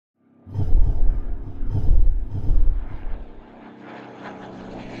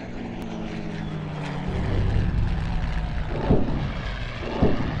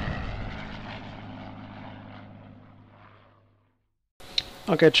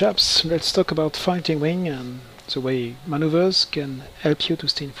Okay chaps, let's talk about fighting wing and the way maneuvers can help you to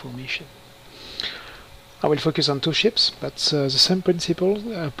stay in formation. I will focus on 2 ships, but the same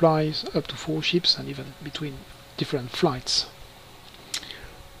principle applies up to 4 ships and even between different flights.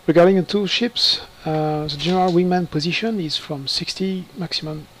 Regarding the 2 ships, the general wingman position is from 60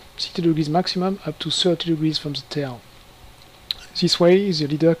 degrees maximum up to 30 degrees from the tail. This way the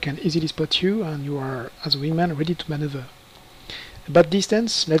leader can easily spot you and you are, as a wingman, ready to maneuver. About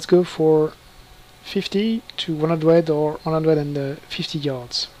distance, let's go for 50 to 100 or 150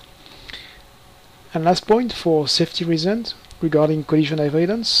 yards. And last point, for safety reasons, regarding collision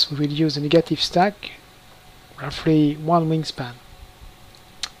avoidance, we will use a negative stack, roughly 1 wingspan.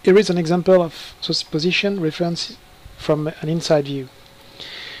 Here is an example of such position reference from an inside view.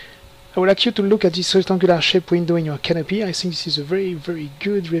 I would like you to look at this rectangular shape window in your canopy. I think this is a very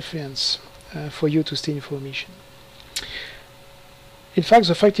good reference for you to stay in formation. In fact,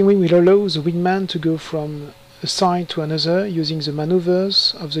 the fighting wing will allow the wingman to go from a side to another using the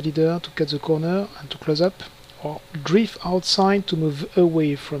maneuvers of the leader to cut the corner and to close up, or drift outside to move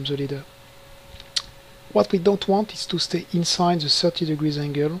away from the leader. What we don't want is to stay inside the 30 degrees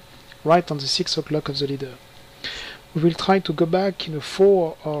angle, right on the 6 o'clock of the leader. We will try to go back in a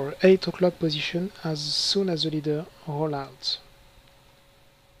 4 or 8 o'clock position as soon as the leader rolls out.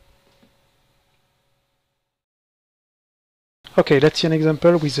 Okay, let's see an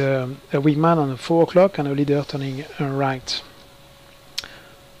example with a wingman on a 4 o'clock and a leader turning right.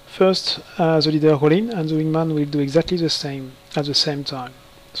 First, the leader rolls in and the wingman will do exactly the same at the same time.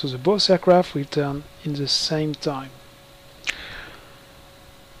 So the both aircraft will turn in the same time.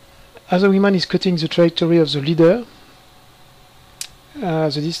 As the wingman is cutting the trajectory of the leader,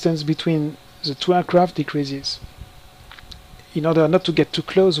 the distance between the 2 aircraft decreases. In order not to get too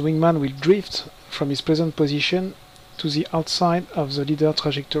close, the wingman will drift from his present position to the outside of the leader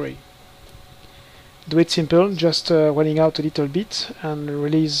trajectory. Do it simple, just running out a little bit and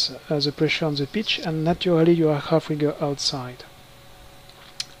release the pressure on the pitch, and naturally your aircraft will go outside.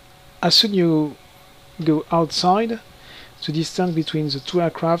 As soon as you go outside, the distance between the 2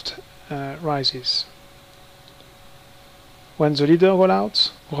 aircraft rises. When the leader rolls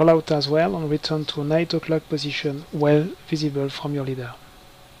out, roll out as well and return to an 8 o'clock position well visible from your leader.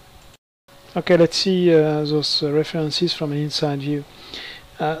 Okay, let's see those references from an inside view.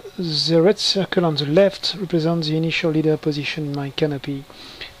 The red circle on the left represents the initial leader position in my canopy,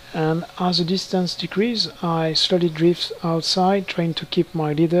 and as the distance decreases, I slowly drift outside, trying to keep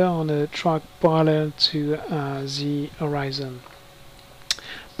my leader on a track parallel to the horizon.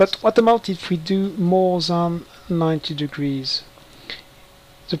 But what about if we do more than 90 degrees?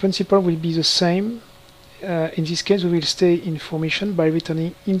 The principle will be the same. In this case, we will stay in formation by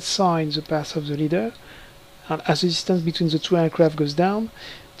returning inside the path of the leader, and as the distance between the 2 aircraft goes down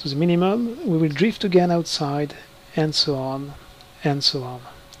to the minimum, we will drift again outside, and so on, and so on.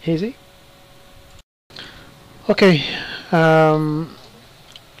 Easy? Okay,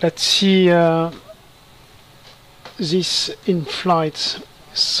 let's see this in flight.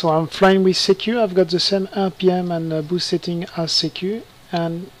 So I'm flying with CQ. I've got the same RPM and boost setting as CQ,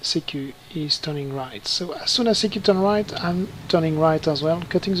 and CQ is turning right. So as soon as CQ turns right, I'm turning right as well,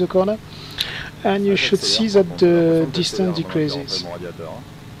 cutting the corner, and you should see that the distance decreases.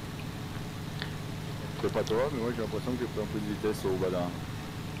 C'est pas toi, mais moi j'ai l'impression que j'ai pris un peu de vitesse au bas d'un.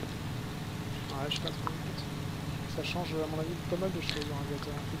 Ouais, je sais pas trop vite. Ça change à mon avis pas mal de choses dans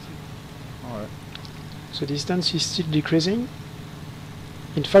l'aviateur, effectivement. Ouais. So distance is still decreasing.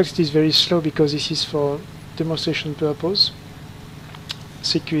 In fact, it is very slow because this is for demonstration purpose.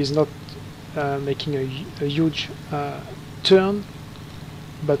 CQ is not making a huge turn,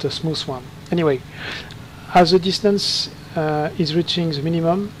 but a smooth one. Anyway, as the distance is reaching the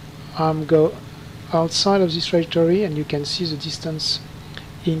minimum, I'm go outside of this trajectory, and you can see the distance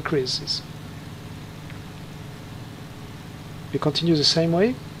increases. We continue the same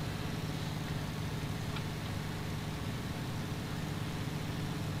way.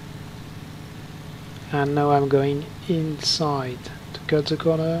 And now I'm going inside to cut the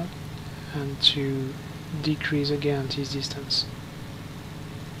corner and to decrease again this distance.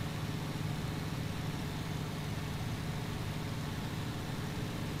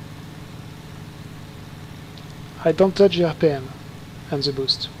 I don't touch the RPM and the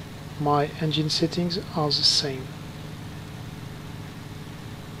boost. My engine settings are the same.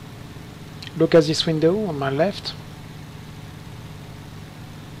 Look at this window on my left.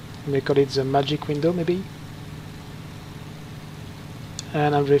 We call it the magic window, maybe.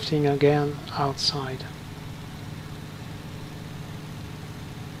 And I'm drifting again outside.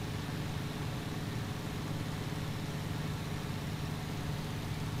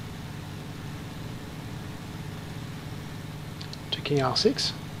 Checking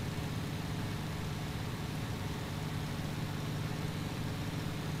R6.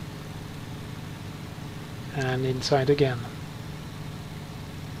 And inside again.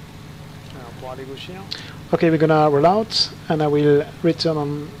 Alors pour aller gaucher. Okay, we're gonna roll out, and I will return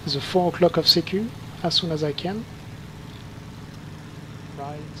on the 4 o'clock of CQ as soon as I can.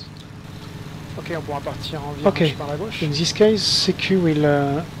 Right. Ok, on pourra partir en virage Okay, par la gauche. in this case, CQ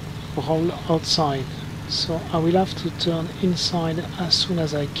will roll outside, so I will have to turn inside as soon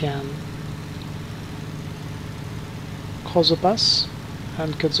as I can. Cross the pass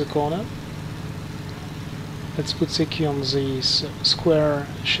and cut the corner. Let's put CQ on this square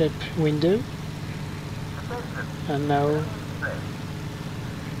shape window. And now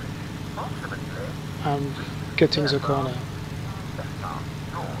I'm cutting the corner.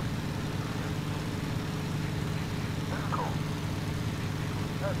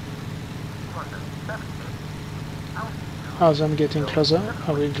 As I'm getting closer,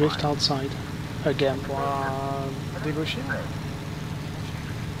 I will drift outside again. On pourra dégaucher.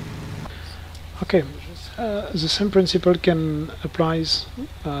 Okay, the same principle can apply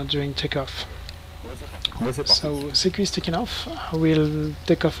during takeoff. Moi, c'est parti. So CQ is taking off. I will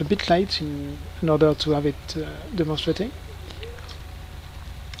take off a bit late in order to have it demonstrating.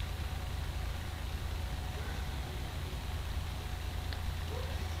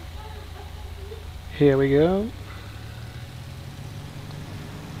 Here we go.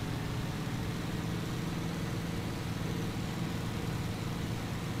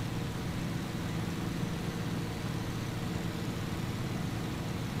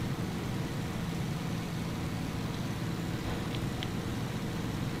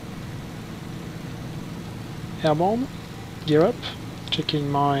 Airborne, gear up,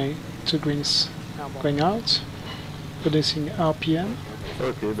 checking my 2 greens Airborne. going out, reducing RPM,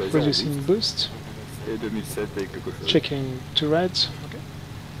 Ok, bah, reducing boost, Et 2007 avec quelque chose. checking 2 reds. Okay.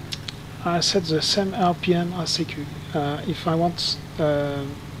 I set the same RPM as CQ. If I want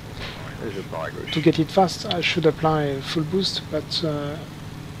Et je pars à gauche. to get it fast, I should apply full boost, but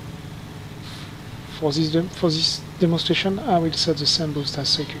for this demonstration, I will set the same boost as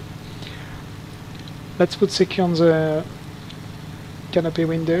CQ. Let's put CQ on the canopy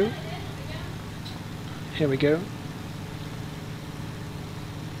window. Here we go.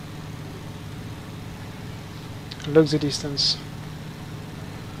 Look the distance.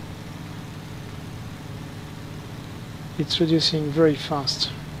 It's reducing very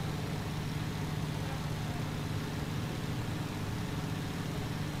fast.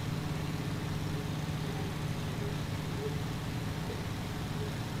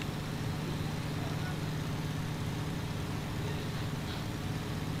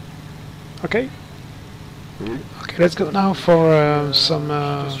 Okay. Oui. Okay, let's go now for some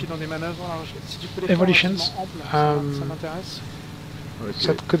Je suis dans des manœuvres. Alors, si tu peux les faire evolutions, relativement amples, ça m'intéresse. Ok.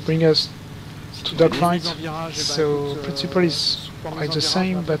 that could bring us Si to tu fais des dogfight. mises en virage, eh ben, So écoute, principle is sous forme quite de the mise en same,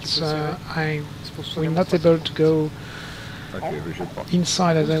 virage, but tu peux serrer. C'est pour I'm ce not able to go Ok, je pars.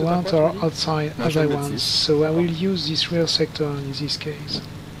 inside as I Boost want ta or pointe, oui. outside No, as je I le want. dis. So I will use this rear sector in this case.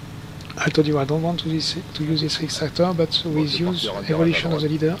 I told you I don't want to use this rear sector, but with je use partirai en virage à evolution of the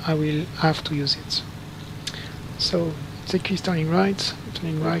droite. leader, I will have to use it. So CQ is turning right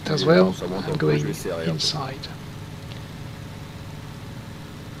as Et well, ça monte un and peu, je going vais serrer un peu. inside.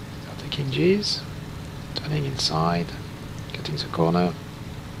 So taking G's, turning inside, cutting the corner,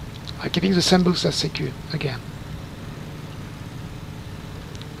 keeping the same boost as CQ again.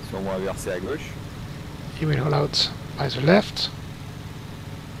 Si on va inverser à gauche. He will roll out by the left.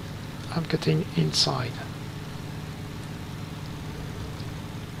 I'm cutting inside.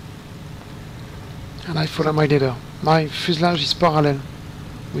 And I follow my leader. My fuselage is parallel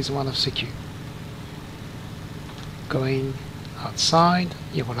with one of CQ. Going outside,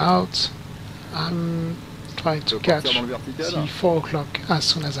 he roll out. I'm trying Tu to veux partir catch dans le vertical? the 4 o'clock as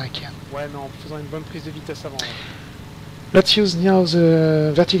soon as I can. Ouais, mais en faisant une bonne prise de vitesse avant. Let's use now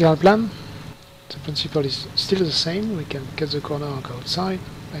the vertical plan. The principle is still the same. We can cut the corner and go outside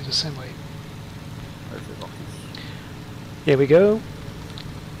by the same way. Ouais, c'est parti. Here we go.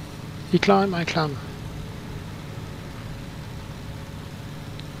 He climb, I climb.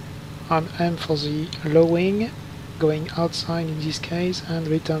 I'm aim for the low wing, going outside in this case and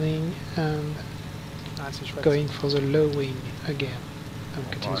returning and Ah, c'est chouette. going for the low wing again. I'm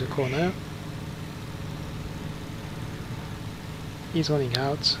cutting the corner. He's running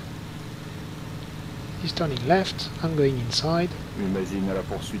out. He's turning left. I'm going inside. Imagine à la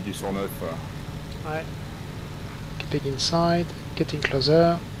poursuite du 109. Ouais. Keeping inside, getting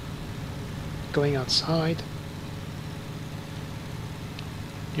closer, going outside.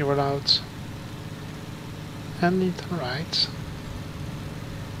 You roll out and it right.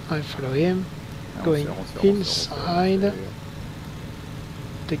 I follow him, Et going on serre, on serre, on serre, inside, on serre.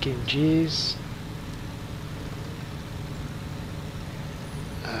 taking G's.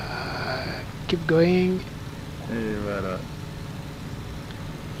 Keep going. Et voilà.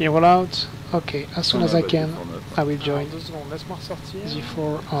 He roll out. Okay, as soon On as a I battu can, son note. I will Alors, join 2 secondes, laisse-moi ressortir.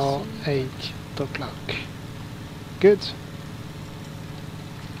 Z4 or 8 o'clock. Good.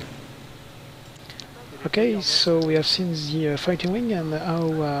 Okay, so we have seen the fighting wing and how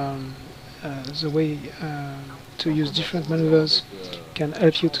the way to use different maneuvers can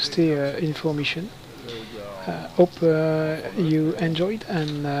help you to stay in formation. Hope you enjoyed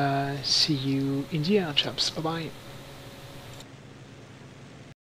and see you in the air, chaps. Bye bye.